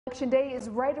Election day is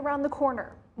right around the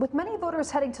corner. With many voters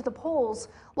heading to the polls,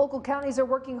 local counties are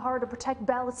working hard to protect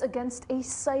ballots against a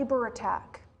cyber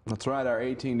attack. That's right. Our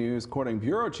 18 News Courting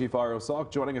Bureau Chief Ariel Salk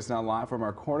joining us now live from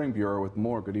our Courting Bureau with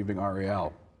more. Good evening,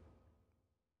 Ariel.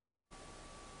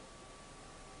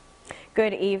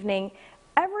 Good evening.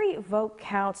 Every vote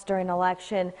counts during an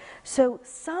election, so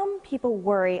some people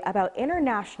worry about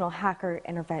international hacker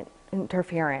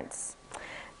interference.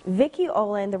 Vicki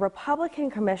Olin, the Republican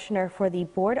commissioner for the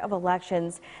Board of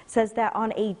Elections, says that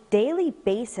on a daily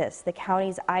basis, the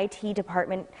county's IT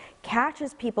department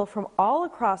catches people from all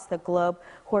across the globe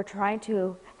who are trying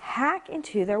to hack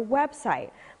into their website.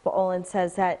 But Olin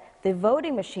says that the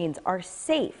voting machines are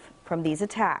safe from these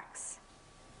attacks.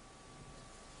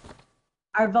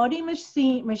 Our voting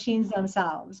machines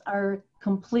themselves are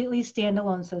completely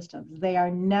standalone systems. They are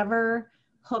never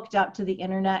hooked up to the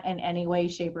internet in any way,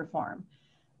 shape, or form.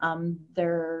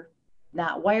 They're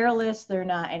not wireless, they're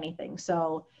not anything.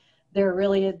 So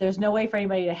there's no way for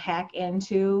anybody to hack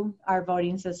into our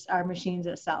our machines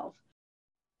itself.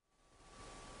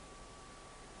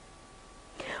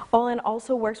 Olin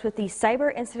also works with the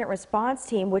Cyber Incident Response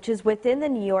Team, which is within the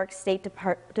New York State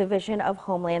Division of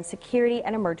Homeland Security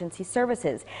and Emergency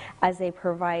Services, as they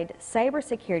provide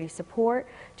cybersecurity support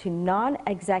to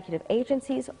non-executive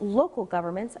agencies, local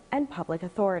governments, and public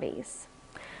authorities.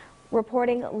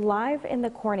 Reporting live in the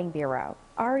Courting Bureau,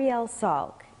 Ariel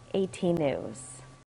Salk, 18 News.